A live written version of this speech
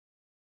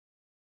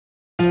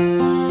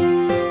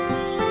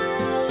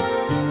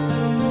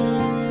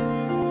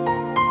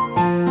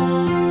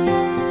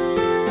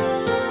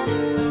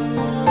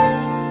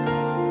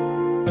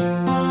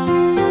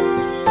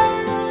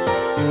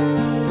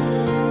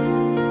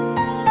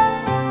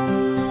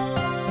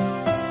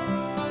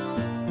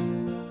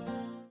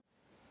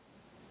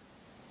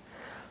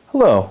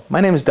Hello, my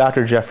name is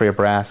Dr. Geoffrey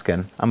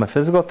Abraskin. I'm a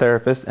physical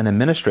therapist and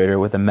administrator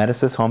with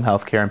Amedisys Home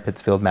Healthcare in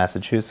Pittsfield,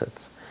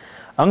 Massachusetts.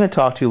 I'm going to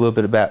talk to you a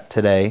little bit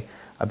today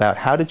about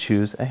how to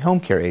choose a home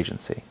care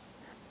agency.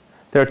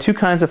 There are two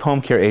kinds of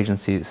home care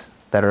agencies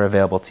that are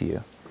available to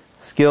you,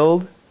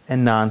 skilled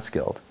and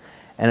non-skilled.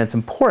 And it's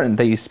important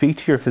that you speak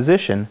to your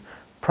physician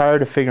prior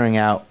to figuring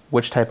out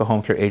which type of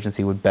home care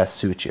agency would best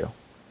suit you.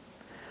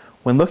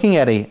 When looking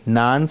at a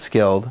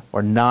non-skilled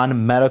or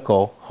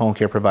non-medical home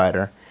care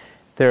provider,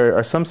 there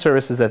are some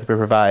services that they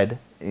provide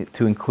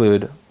to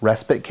include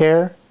respite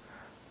care,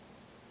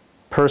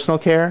 personal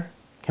care,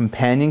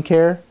 companion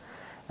care,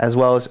 as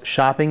well as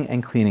shopping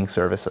and cleaning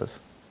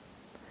services.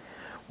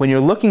 When you're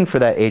looking for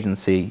that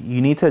agency,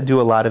 you need to do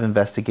a lot of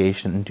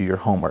investigation and do your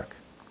homework.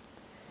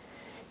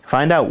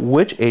 Find out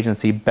which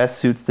agency best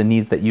suits the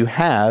needs that you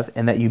have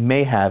and that you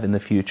may have in the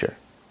future.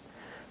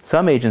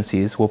 Some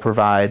agencies will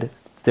provide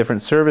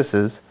different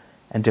services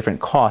and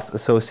different costs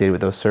associated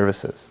with those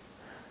services.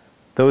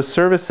 Those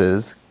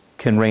services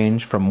can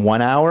range from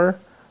 1 hour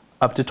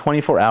up to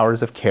 24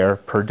 hours of care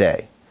per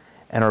day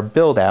and are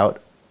billed out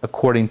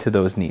according to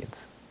those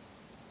needs.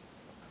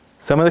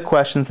 Some of the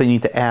questions they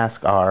need to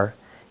ask are,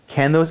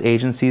 can those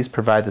agencies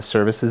provide the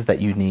services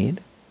that you need?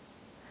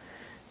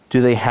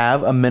 Do they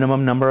have a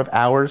minimum number of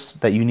hours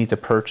that you need to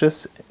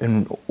purchase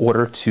in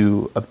order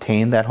to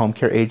obtain that home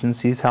care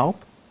agency's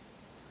help?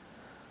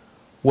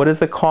 What is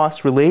the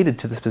cost related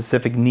to the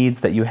specific needs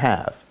that you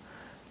have?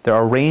 There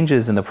are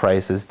ranges in the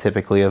prices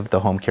typically of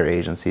the home care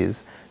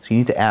agencies, so you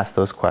need to ask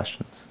those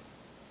questions.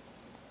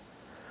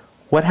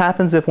 What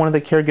happens if one of the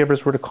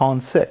caregivers were to call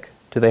in sick?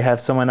 Do they have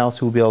someone else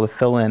who will be able to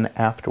fill in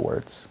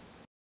afterwards?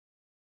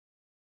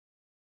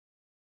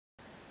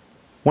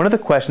 One of the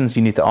questions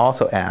you need to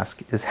also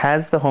ask is,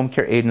 has the home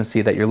care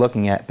agency that you're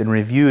looking at been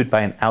reviewed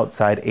by an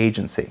outside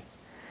agency?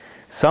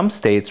 Some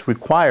states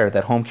require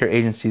that home care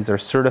agencies are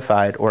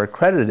certified or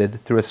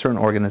accredited through a certain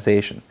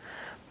organization,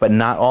 but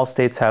not all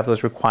states have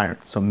those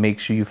requirements, so make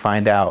sure you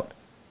find out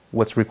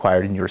what's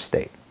required in your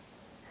state.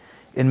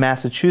 In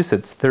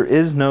Massachusetts, there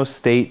is no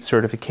state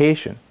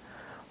certification,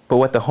 but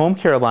what the Home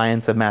Care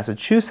Alliance of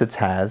Massachusetts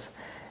has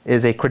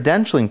is a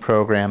credentialing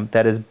program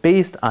that is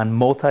based on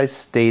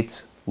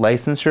multi-state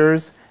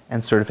licensures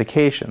and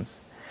certifications.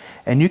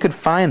 And you can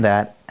find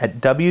that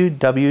at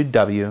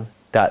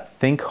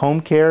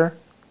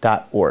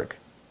www.thinkhomecare.org.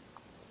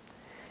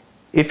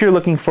 If you're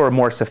looking for a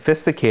more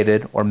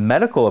sophisticated or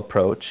medical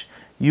approach,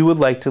 you would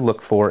like to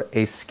look for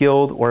a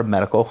skilled or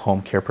medical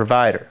home care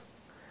provider.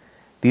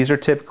 These are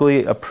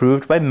typically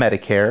approved by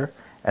Medicare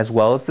as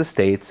well as the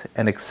states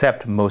and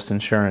accept most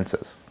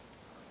insurances.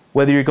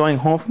 Whether you're going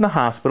home from the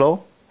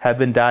hospital, have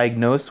been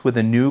diagnosed with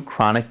a new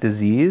chronic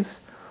disease,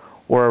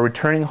 or are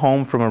returning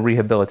home from a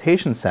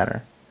rehabilitation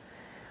center,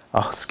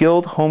 a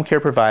skilled home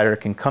care provider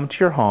can come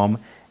to your home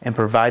and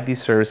provide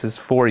these services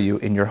for you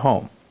in your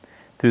home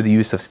through the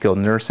use of skilled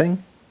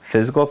nursing,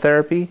 physical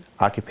therapy,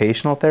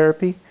 occupational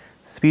therapy,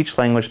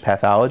 speech-language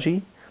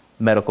pathology,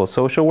 medical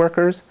social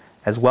workers,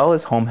 as well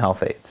as home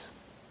health aides.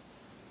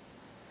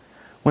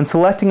 When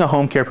selecting a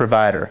home care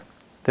provider,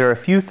 there are a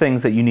few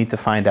things that you need to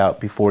find out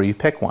before you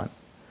pick one.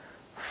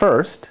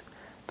 First,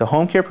 the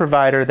home care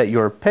provider that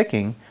you're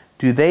picking,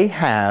 do they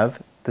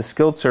have the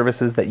skilled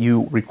services that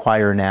you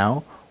require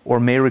now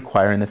or may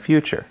require in the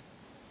future?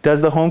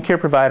 Does the home care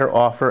provider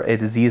offer a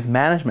disease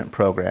management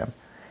program?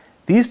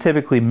 These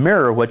typically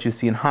mirror what you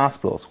see in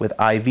hospitals with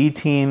IV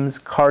teams,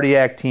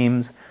 cardiac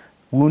teams,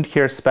 wound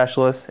care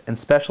specialists, and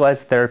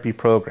specialized therapy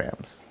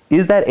programs.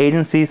 Is that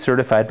agency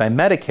certified by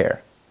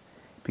Medicare?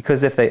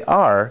 Because if they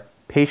are,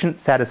 patient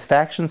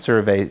satisfaction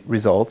survey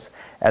results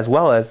as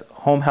well as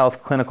home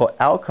health clinical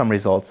outcome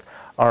results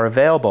are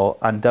available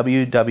on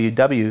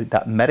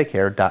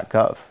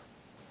www.medicare.gov.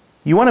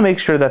 You want to make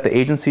sure that the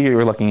agency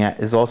you're looking at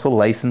is also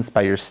licensed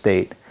by your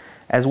state,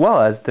 as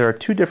well as there are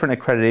two different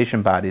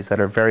accreditation bodies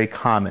that are very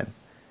common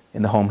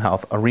in the home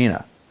health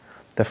arena.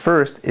 The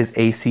first is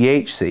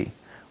ACHC,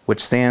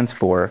 which stands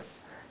for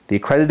the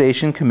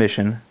Accreditation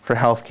Commission for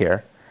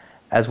Healthcare,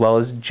 as well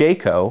as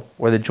JCO,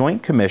 or the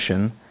Joint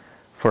Commission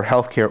for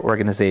Healthcare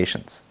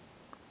Organizations.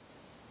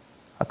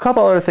 A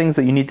couple other things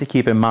that you need to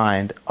keep in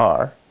mind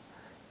are,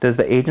 does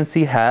the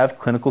agency have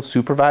clinical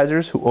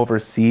supervisors who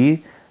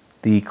oversee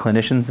the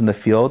clinicians in the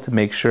field to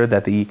make sure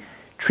that the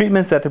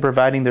treatments that they're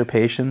providing their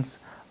patients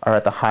are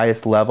at the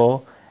highest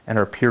level and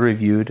are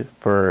peer-reviewed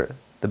for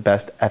the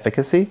best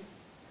efficacy?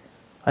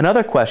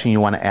 Another question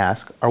you want to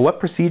ask are, what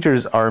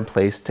procedures are in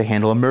place to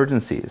handle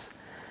emergencies?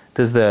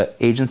 Does the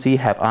agency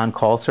have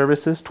on-call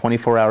services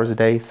 24 hours a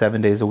day,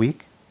 7 days a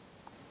week?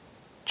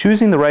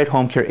 Choosing the right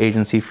home care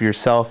agency for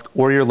yourself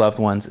or your loved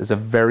ones is a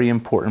very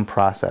important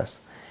process.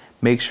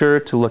 Make sure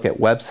to look at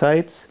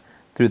websites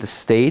through the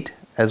state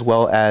as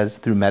well as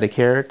through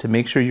Medicare to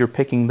make sure you're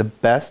picking the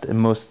best and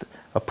most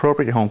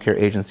appropriate home care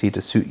agency to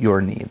suit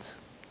your needs.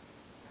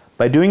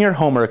 By doing your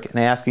homework and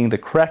asking the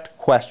correct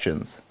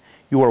questions,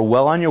 you are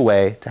well on your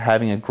way to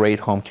having a great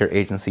home care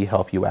agency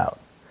help you out.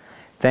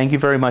 Thank you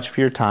very much for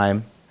your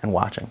time and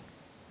watching.